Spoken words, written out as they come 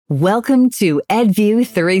Welcome to EdView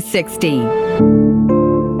 360.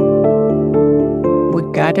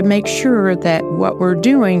 We've got to make sure that what we're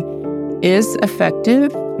doing is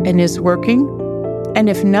effective and is working. And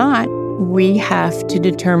if not, we have to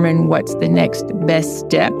determine what's the next best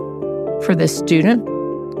step for the student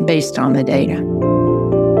based on the data.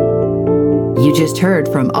 You just heard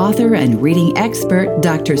from author and reading expert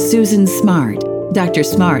Dr. Susan Smartt. Dr.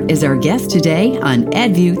 Smartt is our guest today on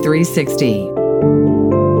EdView 360.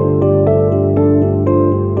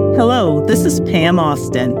 Hello, this is Pam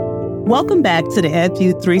Austin. Welcome back to the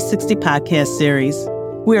EdView 360 podcast series.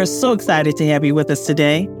 We are so excited to have you with us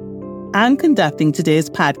today. I'm conducting today's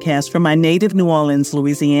podcast from my native New Orleans,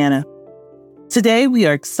 Louisiana. Today, we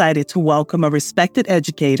are excited to welcome a respected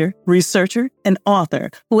educator, researcher, and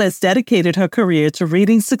author who has dedicated her career to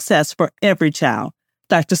reading success for every child,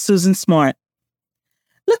 Dr. Susan Smartt.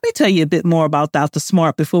 Let me tell you a bit more about Dr.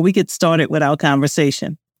 Smartt before we get started with our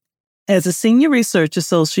conversation. As a senior research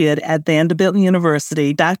associate at Vanderbilt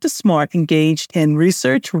University, Dr. Smartt engaged in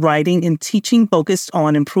research, writing, and teaching focused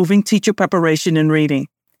on improving teacher preparation and reading.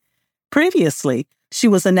 Previously, she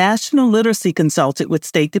was a national literacy consultant with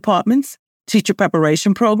state departments, teacher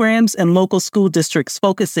preparation programs, and local school districts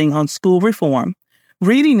focusing on school reform,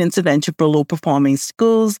 reading intervention for low-performing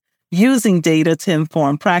schools, using data to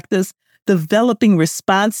inform practice, developing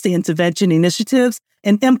response to intervention initiatives,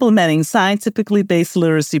 and implementing scientifically based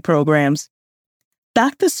literacy programs.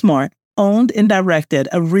 Dr. Smartt owned and directed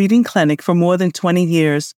a reading clinic for more than 20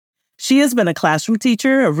 years. She has been a classroom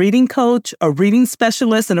teacher, a reading coach, a reading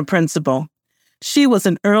specialist, and a principal. She was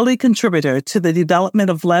an early contributor to the development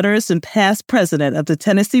of letters and past president of the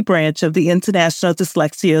Tennessee branch of the International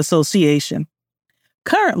Dyslexia Association.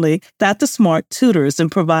 Currently, Dr. Smartt tutors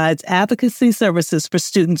and provides advocacy services for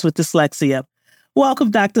students with dyslexia. Welcome,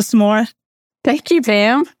 Dr. Smartt. Thank you,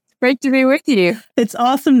 Pam. Great to be with you. It's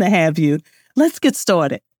awesome to have you. Let's get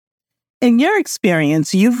started. In your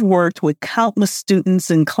experience, you've worked with countless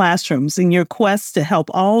students in classrooms in your quest to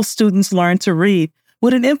help all students learn to read,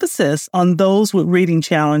 with an emphasis on those with reading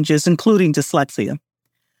challenges, including dyslexia.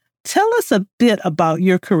 Tell us a bit about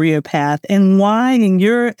your career path and why, in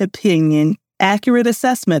your opinion, accurate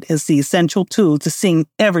assessment is the essential tool to seeing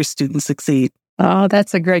every student succeed. Oh,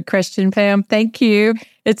 that's a great question, Pam. Thank you.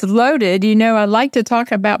 It's loaded. You know, I like to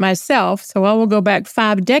talk about myself, so I will go back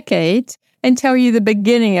 5 decades and tell you the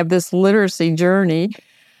beginning of this literacy journey.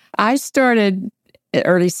 I started in the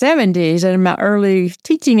early 70s, and in my early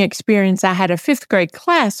teaching experience, I had a 5th grade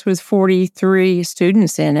class with 43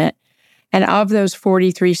 students in it. And of those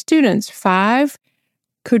 43 students, 5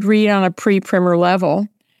 could read on a pre-primer level.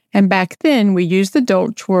 And back then, we used the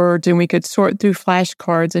Dolch words, and we could sort through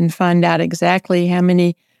flashcards and find out exactly how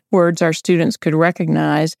many words our students could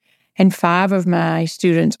recognize. And 5 of my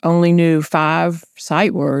students only knew 5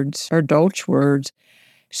 sight words or Dolch words.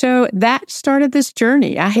 So that started this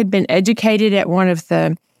journey. I had been educated at one of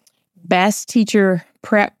the best teacher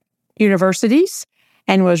prep universities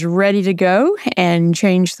and was ready to go and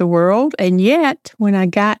change the world. And yet, when I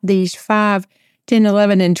got these 5, 10,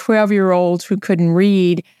 11, and 12-year-olds who couldn't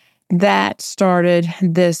read, that started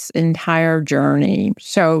this entire journey.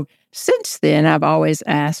 So since then, I've always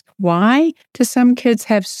asked, why do some kids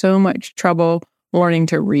have so much trouble learning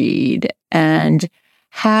to read? And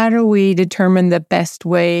how do we determine the best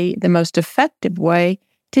way, the most effective way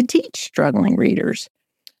to teach struggling readers?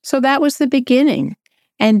 So that was the beginning.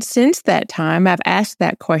 And since that time, I've asked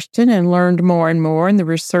that question and learned more and more, and the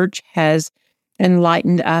research has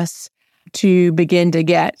enlightened us to begin to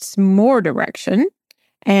get more direction.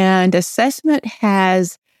 And assessment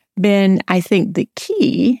has been, I think, the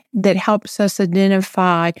key that helps us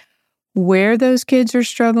identify where those kids are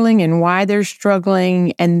struggling and why they're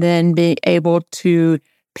struggling, and then be able to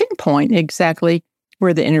pinpoint exactly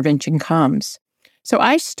where the intervention comes. So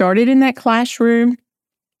I started in that classroom.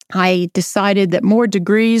 I decided that more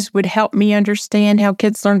degrees would help me understand how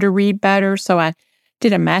kids learn to read better. So I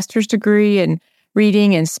did a master's degree in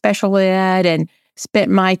reading and special ed, and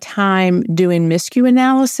spent my time doing miscue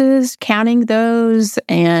analysis, counting those,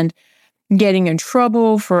 and getting in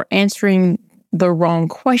trouble for answering the wrong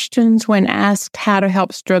questions when asked how to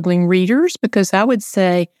help struggling readers, because I would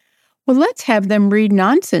say, well, let's have them read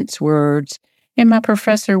nonsense words. And my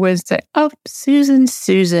professor would say, oh,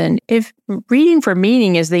 Susan, if reading for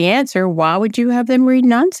meaning is the answer, why would you have them read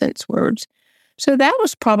nonsense words? So that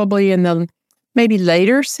was probably in the maybe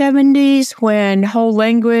later 70s when whole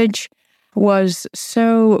language was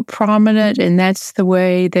so prominent, and that's the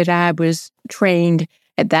way that I was trained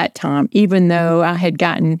at that time, even though I had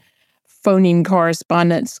gotten phoneme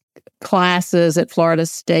correspondence classes at Florida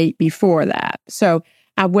State before that. So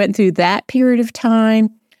I went through that period of time.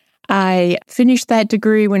 I finished that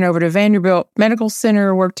degree, went over to Vanderbilt Medical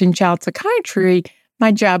Center, worked in child psychiatry.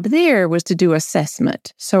 My job there was to do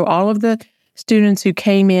assessment. So all of the students who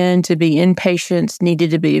came in to be inpatients needed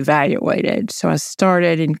to be evaluated. So I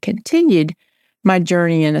started and continued my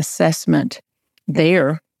journey in assessment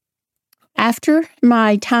there. After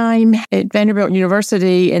my time at Vanderbilt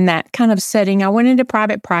University in that kind of setting, I went into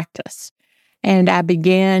private practice. And I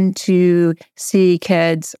began to see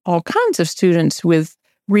kids, all kinds of students with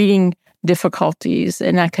reading difficulties.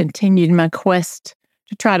 And I continued my quest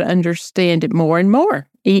to try to understand it more and more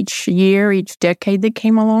each year, each decade that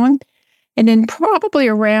came along. And then probably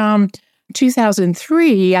around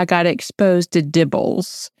 2003, I got exposed to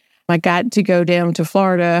dibbles. I got to go down to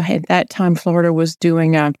Florida. At that time, Florida was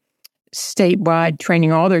doing a statewide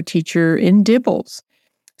training all their teacher in dibbles.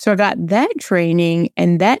 So I got that training,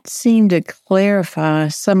 and that seemed to clarify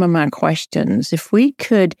some of my questions. If we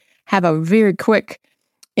could have a very quick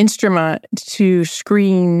instrument to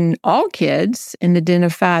screen all kids and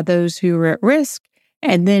identify those who were at risk,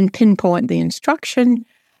 and then pinpoint the instruction,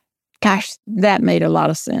 gosh, that made a lot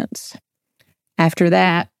of sense. After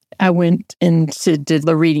that, I went and did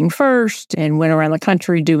the reading first and went around the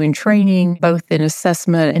country doing training, both in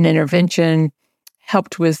assessment and intervention,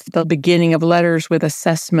 helped with the beginning of letters with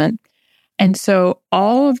assessment. And so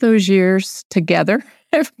all of those years together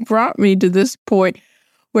have brought me to this point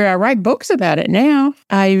where I write books about it now.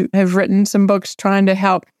 I have written some books trying to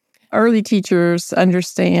help early teachers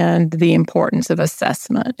understand the importance of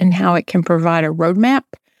assessment and how it can provide a roadmap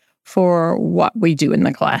for what we do in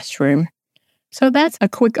the classroom. So that's a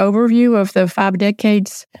quick overview of the 5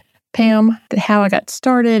 decades, Pam, how I got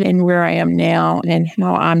started and where I am now, and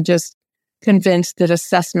how I'm just convinced that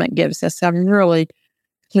assessment gives us a really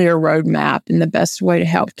clear roadmap and the best way to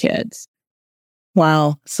help kids.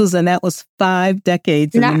 Wow. Susan, that was 5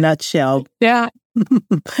 decades in a nutshell. Yeah.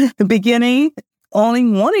 The beginning, only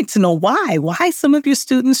wanting to know why some of your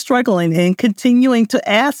students struggling and continuing to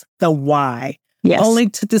ask the why. Yes. Only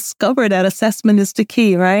to discover that assessment is the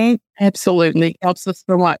key, right? Absolutely. Helps us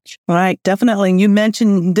so much. Right, definitely. And you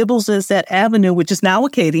mentioned Dibbles as that avenue, which is now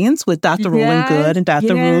Acadians with Dr. Roland Good and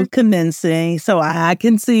Dr. Ruth Kamense. So I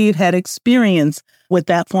can see you've had experience with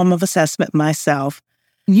that form of assessment myself.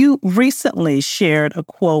 You recently shared a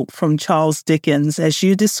quote from Charles Dickens as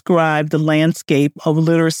you described the landscape of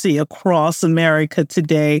literacy across America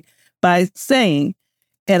today by saying,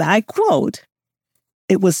 and I quote,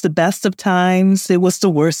 "It was the best of times, it was the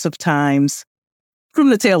worst of times," from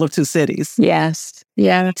The Tale of Two Cities. Yes.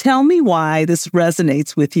 Yeah. Tell me why this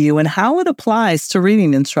resonates with you and how it applies to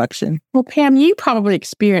reading instruction. Well, Pam, you probably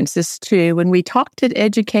experience this too. When we talk to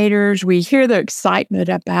educators, we hear their excitement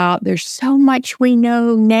about there's so much we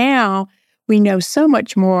know now. We know so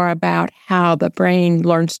much more about how the brain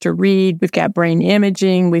learns to read. We've got brain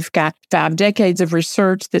imaging. We've got 5 decades of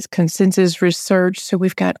research that's consensus research. So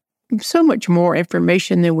we've got so much more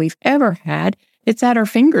information than we've ever had. It's at our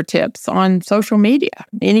fingertips on social media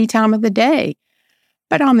any time of the day.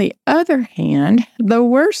 But on the other hand, the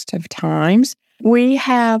worst of times, we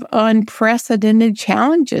have unprecedented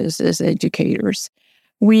challenges as educators.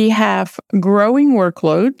 We have growing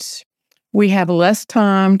workloads. We have less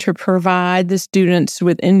time to provide the students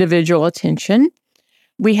with individual attention.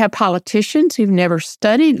 We have politicians who've never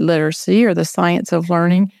studied literacy or the science of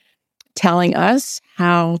learning telling us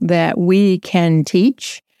how that we can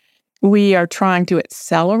teach. We are trying to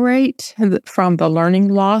accelerate from the learning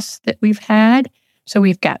loss that we've had. So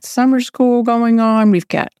we've got summer school going on. We've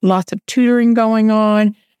got lots of tutoring going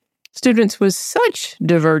on. Students with such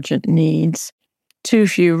divergent needs, too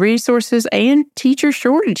few resources, and teacher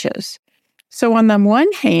shortages. So on the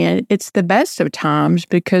one hand, it's the best of times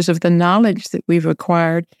because of the knowledge that we've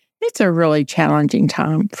acquired. It's a really challenging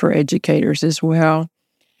time for educators as well.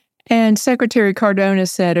 And Secretary Cardona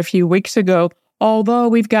said a few weeks ago, although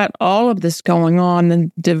we've got all of this going on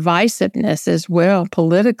and divisiveness as well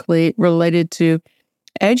politically related to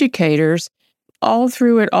educators, all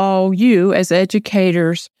through it all, you as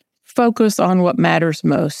educators focus on what matters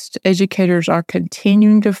most. Educators are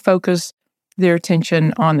continuing to focus their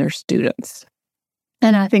attention on their students.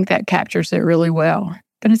 And I think that captures it really well.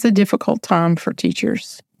 But it's a difficult time for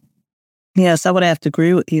teachers. Yes, I would have to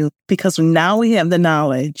agree with you because now we have the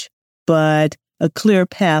knowledge, but a clear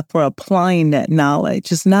path for applying that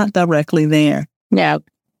knowledge is not directly there. Yeah.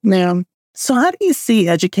 So how do you see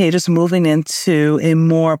educators moving into a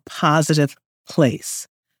more positive place,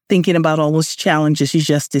 thinking about all those challenges you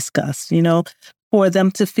just discussed, for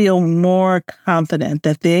them to feel more confident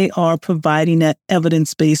that they are providing that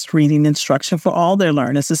evidence-based reading instruction for all their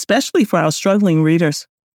learners, especially for our struggling readers?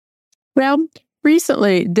 Well,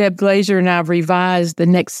 Recently, Deb Glazer and I have revised the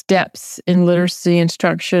next steps in literacy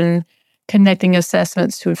instruction, connecting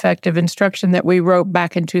assessments to effective instruction that we wrote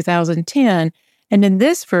back in 2010. And in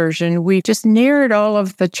this version, we just narrowed all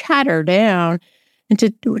of the chatter down into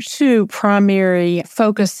two primary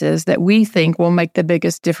focuses that we think will make the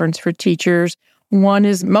biggest difference for teachers. One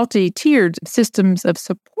is multi-tiered systems of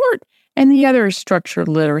support, and the other is structured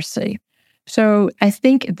literacy. So I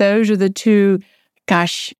think those are the two,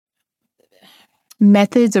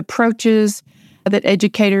 methods, approaches that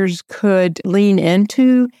educators could lean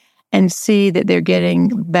into and see that they're getting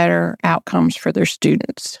better outcomes for their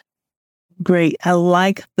students. Great. I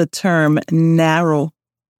like the term narrow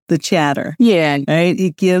the chatter. Yeah. Right?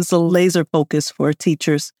 It gives a laser focus for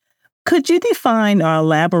teachers. Could you define or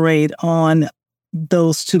elaborate on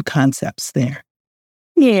those two concepts there?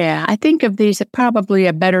 Yeah, I think of these, probably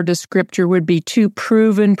a better descriptor would be two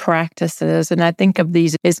proven practices. And I think of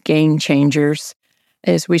these as game changers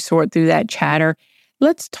as we sort through that chatter.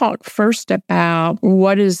 Let's talk first about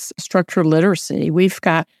what is structured literacy. We've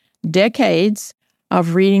got decades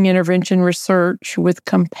of reading intervention research with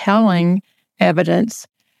compelling evidence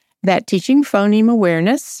that teaching phoneme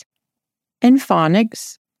awareness and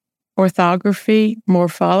phonics, orthography,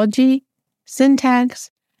 morphology, syntax,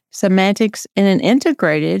 semantics in an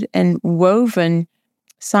integrated and woven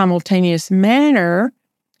simultaneous manner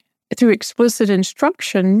through explicit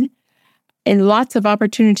instruction and lots of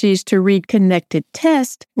opportunities to read connected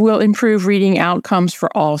tests will improve reading outcomes for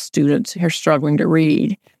all students who are struggling to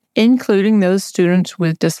read, including those students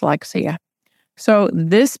with dyslexia. So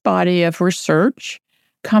this body of research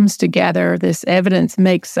comes together. This evidence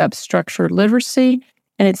makes up structured literacy,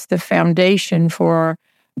 and it's the foundation for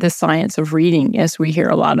the science of reading, as we hear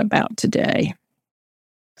a lot about today.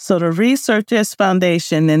 So the research is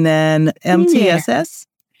foundation, and then MTSS?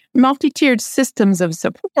 Yeah. Multi-tiered systems of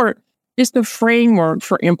support is the framework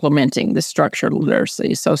for implementing the structured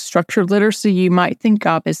literacy. So structured literacy you might think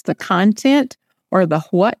of as the content or the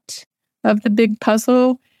what of the big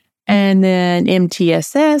puzzle. And then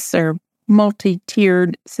MTSS, or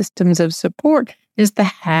multi-tiered systems of support, is the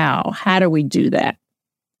how. How do we do that?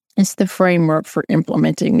 It's the framework for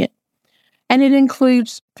implementing it. And it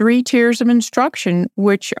includes 3 tiers of instruction,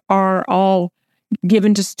 which are all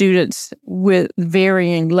given to students with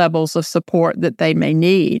varying levels of support that they may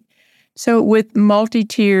need. So with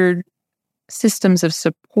multi-tiered systems of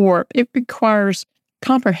support, it requires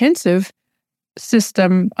comprehensive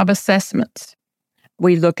system of assessments.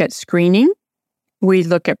 We look at screening, we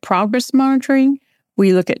look at progress monitoring,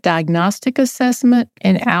 we look at diagnostic assessment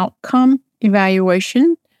and outcome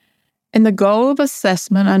evaluation. And the goal of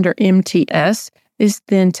assessment under MTS is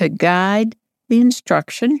then to guide the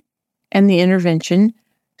instruction and the intervention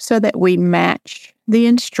so that we match the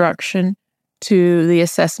instruction to the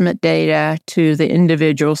assessment data to the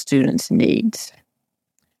individual student's needs.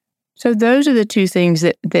 So those are the two things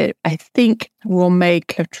that I think will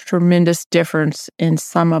make a tremendous difference in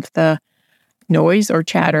some of the noise or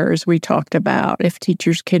chatter, as we talked about, if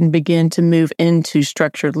teachers can begin to move into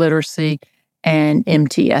structured literacy and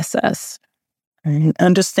MTSS. Right.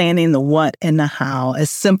 Understanding the what and the how,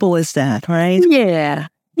 as simple as that, right?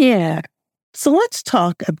 Yeah. So let's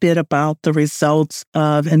talk a bit about the results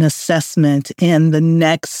of an assessment and the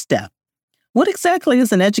next step. What exactly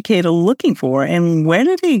is an educator looking for, and where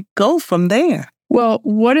do they go from there? Well,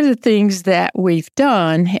 one of the things that we've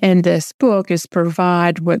done in this book is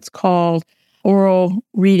provide what's called oral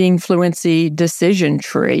reading fluency decision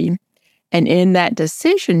tree. And in that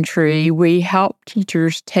decision tree, we help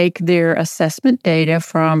teachers take their assessment data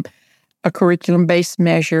from a curriculum-based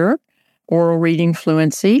measure, oral reading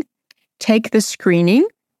fluency, take the screening,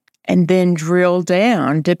 and then drill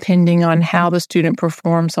down depending on how the student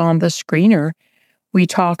performs on the screener. We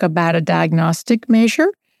talk about a diagnostic measure,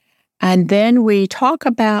 and then we talk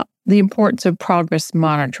about the importance of progress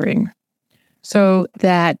monitoring. So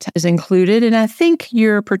that is included, and I think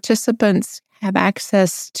your participants have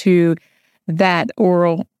access to that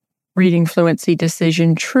oral reading fluency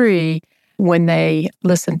decision tree when they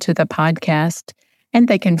listen to the podcast, and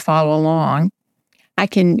they can follow along. I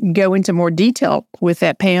can go into more detail with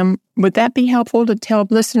that, Pam. Would that be helpful to tell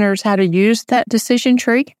listeners how to use that decision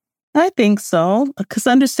tree? I think so, because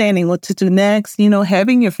understanding what to do next,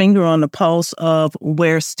 having your finger on the pulse of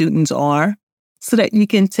where students are so that you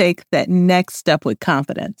can take that next step with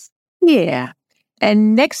confidence. Yeah.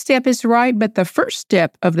 And next step is right, but the first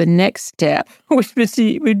step of the next step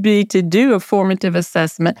would be to do a formative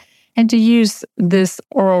assessment and to use this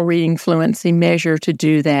oral reading fluency measure to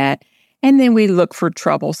do that. And then we look for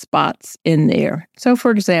trouble spots in there. So,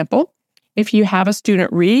 for example, if you have a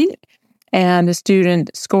student read and the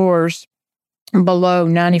student scores below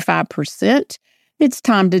 95%, it's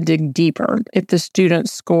time to dig deeper. If the student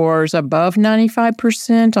scores above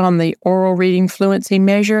 95% on the oral reading fluency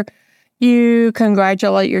measure, you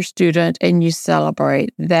congratulate your student and you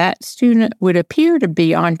celebrate. That student would appear to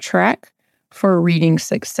be on track for reading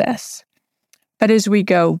success. But as we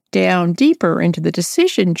go down deeper into the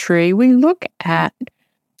decision tree, we look at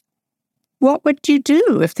what would you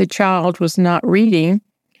do if the child was not reading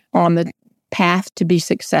on the path to be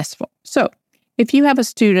successful. So if you have a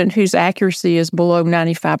student whose accuracy is below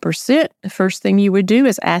 95%, the first thing you would do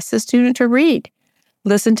is ask the student to read.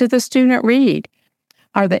 Listen to the student read.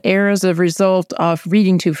 Are the errors a result of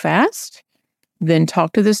reading too fast? Then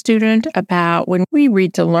talk to the student about when we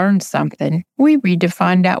read to learn something, we read to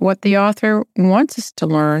find out what the author wants us to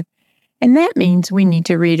learn. And that means we need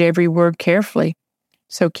to read every word carefully.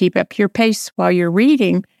 So keep up your pace while you're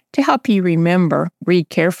reading to help you remember, read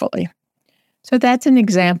carefully. So that's an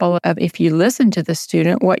example of if you listen to the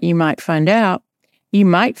student, what you might find out. You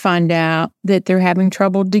might find out that they're having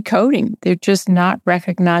trouble decoding. They're just not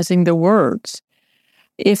recognizing the words.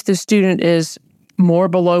 If the student is more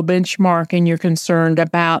below benchmark and you're concerned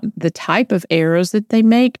about the type of errors that they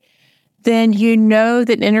make, then you know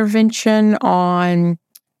that intervention on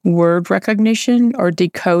word recognition or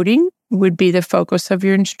decoding would be the focus of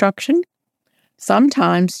your instruction.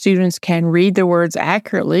 Sometimes students can read the words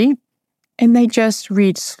accurately, and they just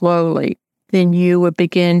read slowly. Then you would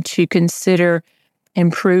begin to consider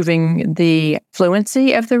improving the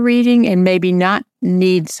fluency of the reading and maybe not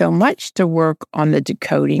need so much to work on the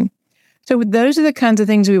decoding. So those are the kinds of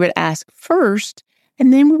things we would ask first,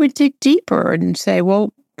 and then we would dig deeper and say,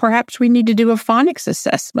 well, perhaps we need to do a phonics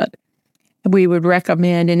assessment. We would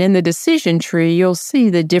recommend, and in the decision tree, you'll see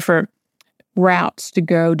the different routes to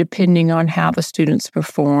go depending on how the students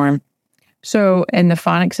perform. So in the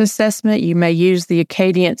phonics assessment, you may use the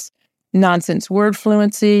Acadience nonsense word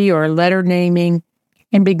fluency or letter naming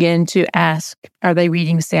and begin to ask, are they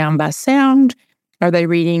reading sound by sound? Are they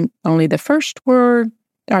reading only the first word?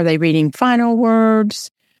 Are they reading final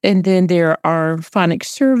words? And then there are phonics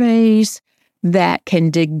surveys that can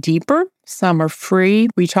dig deeper. Some are free.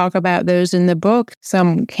 We talk about those in the book.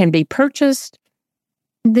 Some can be purchased.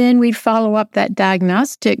 Then we follow up that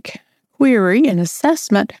diagnostic query and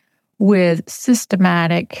assessment with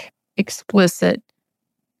systematic, explicit,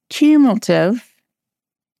 cumulative,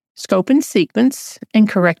 scope and sequence, and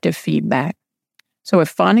corrective feedback. So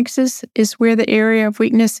if phonics is where the area of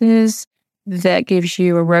weakness is, that gives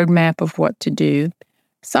you a roadmap of what to do.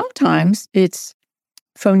 Sometimes it's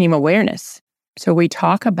phoneme awareness. So we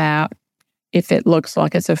talk about if it looks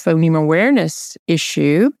like it's a phoneme awareness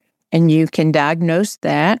issue, and you can diagnose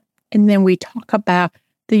that. And then we talk about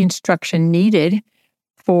the instruction needed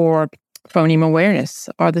for phoneme awareness.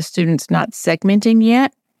 Are the students not segmenting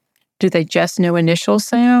yet? Do they just know initial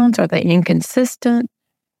sounds? Are they inconsistent?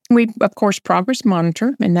 We, of course, progress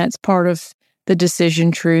monitor, and that's part of the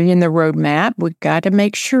decision tree and the roadmap. We've got to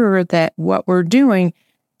make sure that what we're doing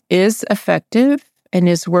is effective and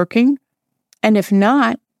is working. And if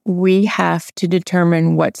not, we have to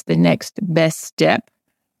determine what's the next best step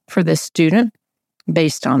for the student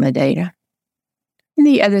based on the data. And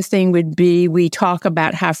the other thing would be we talk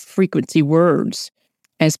about high frequency words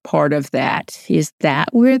as part of that. Is that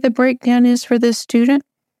where the breakdown is for this student?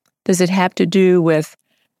 Does it have to do with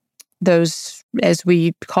those, as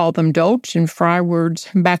we call them, Dolch and Fry words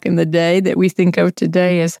back in the day that we think of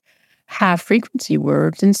today as high frequency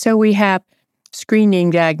words? And so we have screening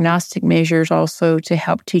diagnostic measures also to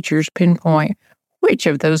help teachers pinpoint which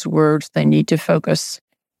of those words they need to focus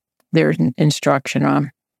their instruction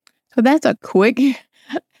on. So that's a quick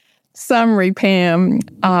summary, Pam,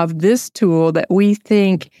 of this tool that we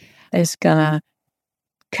think is going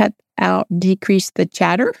to decrease the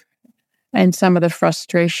chatter and some of the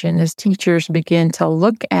frustration as teachers begin to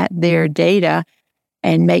look at their data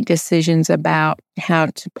and make decisions about how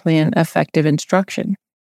to plan effective instruction.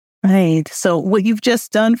 Right. So what you've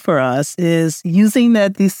just done for us is using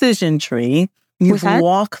that decision tree, you've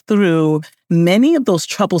walked through many of those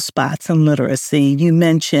trouble spots in literacy. You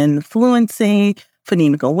mentioned fluency,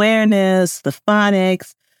 phonemic awareness, the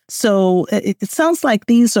phonics. So it sounds like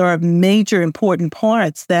these are major important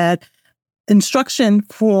parts that instruction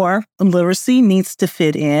for literacy needs to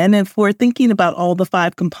fit in. And if we're thinking about all the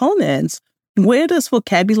 5 components, where does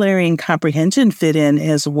vocabulary and comprehension fit in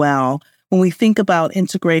as well? When we think about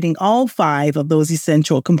integrating all 5 of those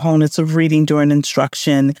essential components of reading during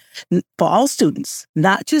instruction for all students,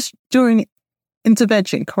 not just during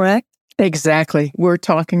intervention, correct? Exactly. We're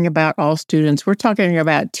talking about all students. We're talking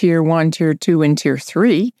about Tier 1, Tier 2, and Tier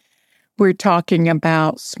 3. We're talking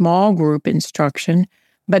about small group instruction.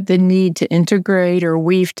 but the need to integrate or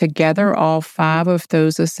weave together all 5 of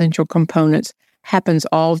those essential components happens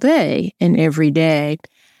all day and every day.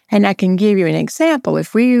 And I can give you an example.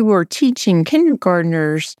 If we were teaching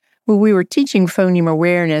kindergartners, we were teaching phoneme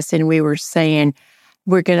awareness and we were saying,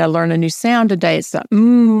 we're going to learn a new sound today. It's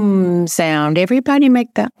the sound. Everybody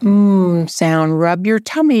make the sound. Rub your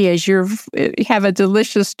tummy as you have a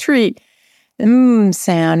delicious treat.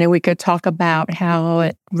 Sound. And we could talk about how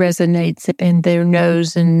it resonates in their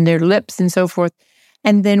nose and their lips and so forth.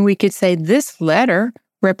 And then we could say this letter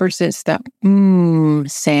represents the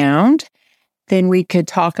sound. Then we could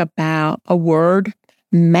talk about a word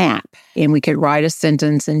map. And we could write a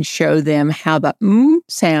sentence and show them how the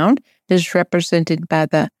sound is represented by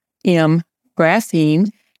the M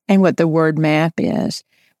grapheme and what the word map is.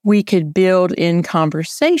 We could build in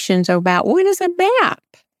conversations about what is a map?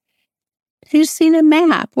 Who's seen a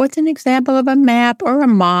map? What's an example of a map or a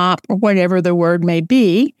mop or whatever the word may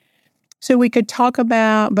be? So we could talk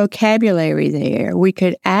about vocabulary there. We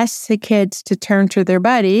could ask the kids to turn to their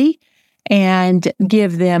buddy and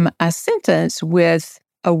give them a sentence with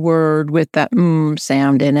a word with the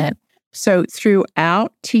sound in it. So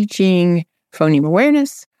throughout teaching phoneme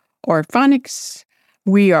awareness or phonics,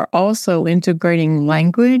 we are also integrating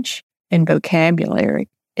language and vocabulary.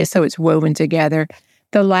 So it's woven together.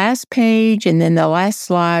 The last page and then the last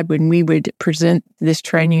slide when we would present this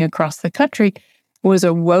training across the country was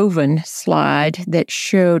a woven slide that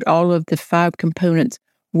showed all of the 5 components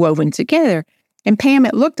woven together. And Pam,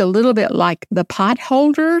 it looked a little bit like the pot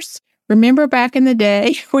holders. Remember back in the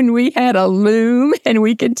day when we had a loom and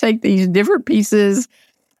we could take these different pieces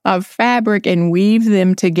of fabric and weave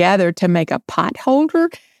them together to make a pot holder?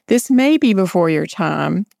 This may be before your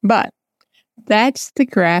time, but that's the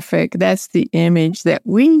graphic, that's the image that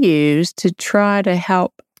we use to try to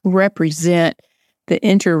help represent the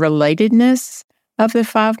interrelatedness of the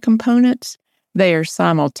 5 components. They are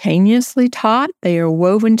simultaneously taught. They are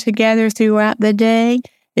woven together throughout the day.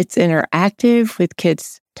 It's interactive with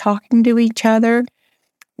kids talking to each other.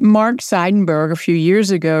 Mark Seidenberg a few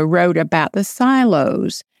years ago wrote about the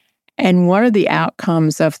silos. And one of the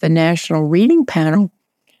outcomes of the National Reading Panel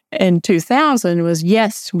in 2000 was,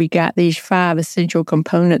 yes, we got these 5 essential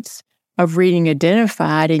components of reading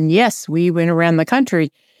identified. And yes, we went around the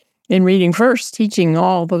country in Reading First, teaching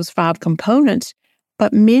all those 5 components.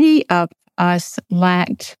 But many of us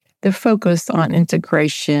lacked the focus on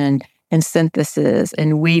integration and synthesis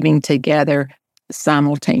and weaving together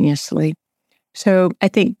simultaneously. So I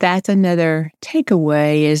think that's another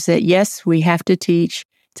takeaway is that, yes, we have to teach.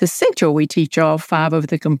 It's essential we teach all 5 of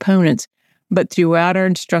the components, but throughout our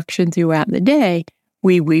instruction throughout the day,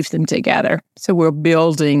 we weave them together. So we're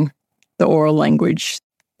building the oral language,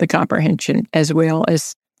 the comprehension, as well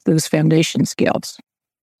as those foundation skills.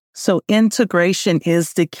 So integration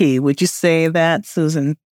is the key. Would you say that,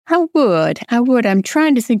 Susan? I would. I'm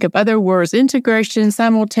trying to think of other words. Integration,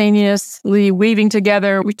 simultaneously weaving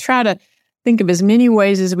together. We try to think of as many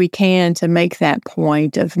ways as we can to make that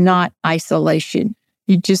point of not isolation.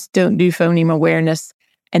 You just don't do phoneme awareness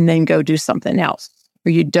and then go do something else. Or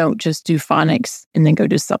you don't just do phonics and then go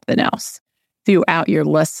do something else. Throughout your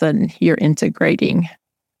lesson, you're integrating.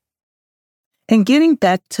 And getting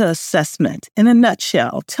back to assessment, in a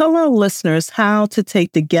nutshell, tell our listeners how to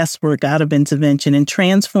take the guesswork out of intervention and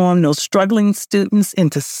transform those struggling students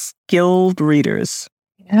into skilled readers.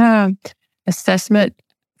 Yeah. Assessment,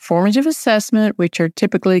 formative assessment, which are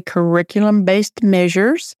typically curriculum-based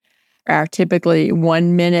measures, are typically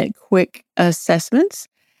 1-minute quick assessments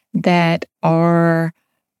that are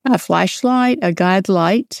a flashlight, a guide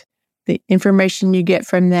light. The information you get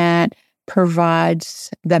from that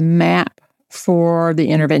provides the map for the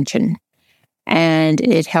intervention. And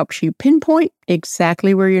it helps you pinpoint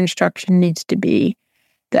exactly where your instruction needs to be.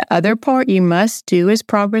 The other part you must do is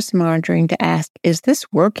progress monitoring to ask, is this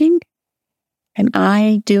working? Am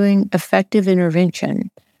I doing effective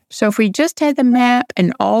intervention? So if we just had the map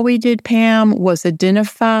and all we did, Pam, was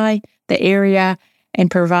identify the area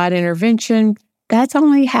and provide intervention, that's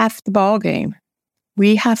only half the ballgame.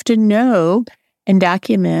 We have to know and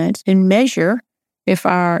document and measure if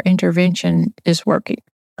our intervention is working.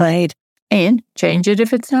 Right. And change it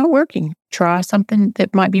if it's not working. Try something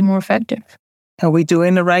that might be more effective. Are we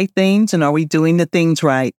doing the right things and are we doing the things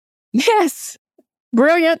right? Yes.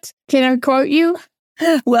 Brilliant. Can I quote you?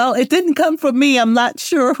 Well, it didn't come from me. I'm not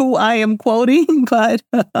sure who I am quoting, but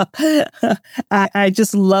I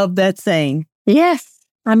just love that saying. Yes.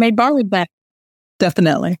 I may borrow that.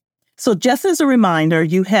 Definitely. So just as a reminder,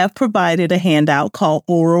 you have provided a handout called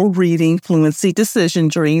Oral Reading Fluency Decision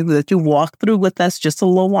Tree that you walked through with us just a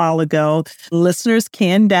little while ago. Listeners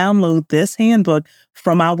can download this handbook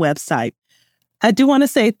from our website. I do want to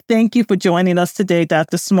say thank you for joining us today,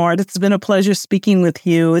 Dr. Smartt. It's been a pleasure speaking with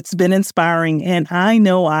you. It's been inspiring, and I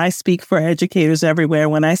know I speak for educators everywhere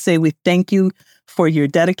when I say we thank you for your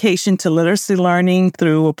dedication to literacy learning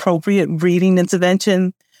through appropriate reading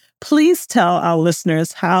intervention. Please tell our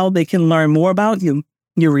listeners how they can learn more about you,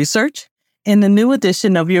 your research, and the new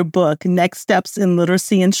edition of your book, Next Steps in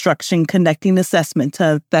Literacy Instruction, Connecting Assessment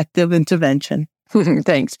to Effective Intervention.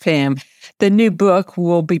 Thanks, Pam. The new book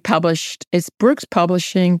will be published. It's Brooks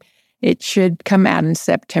Publishing. It should come out in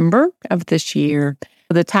September of this year.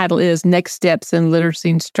 The title is Next Steps in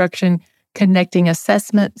Literacy Instruction, Connecting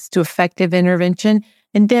Assessments to Effective Intervention.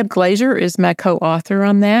 And Deb Glazer is my co-author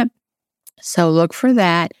on that. So look for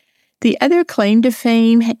that. The other claim to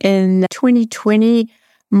fame in 2020,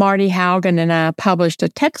 Marty Haugen and I published a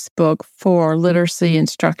textbook for literacy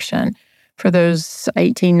instruction for those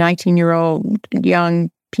 18, 19-year-old young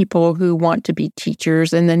people who want to be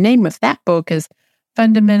teachers. And the name of that book is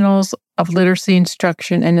Fundamentals of Literacy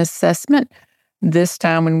Instruction and Assessment. This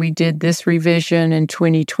time when we did this revision in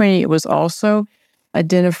 2020, it was also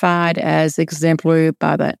identified as exemplary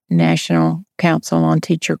by the National Council on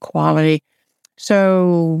Teacher Quality.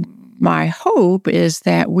 So my hope is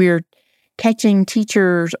that we're catching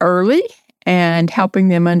teachers early and helping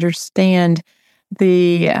them understand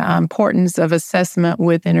the importance of assessment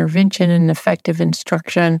with intervention and effective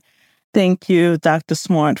instruction. Thank you, Dr.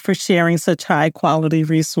 Smartt, for sharing such high-quality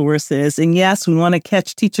resources. And yes, we want to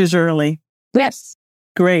catch teachers early. Yes.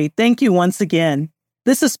 Great. Thank you once again.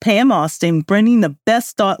 This is Pam Austin, bringing the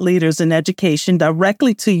best thought leaders in education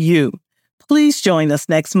directly to you. Please join us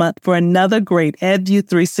next month for another great EdView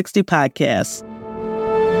 360 podcast.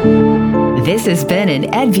 This has been an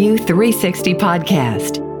EdView 360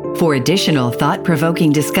 podcast. For additional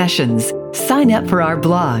thought-provoking discussions, sign up for our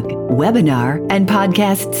blog, webinar, and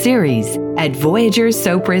podcast series at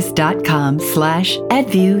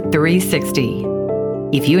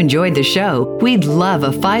voyagersopris.com/EdView360. If you enjoyed the show, we'd love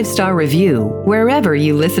a 5-star review wherever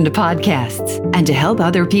you listen to podcasts and to help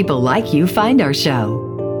other people like you find our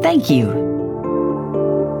show. Thank you.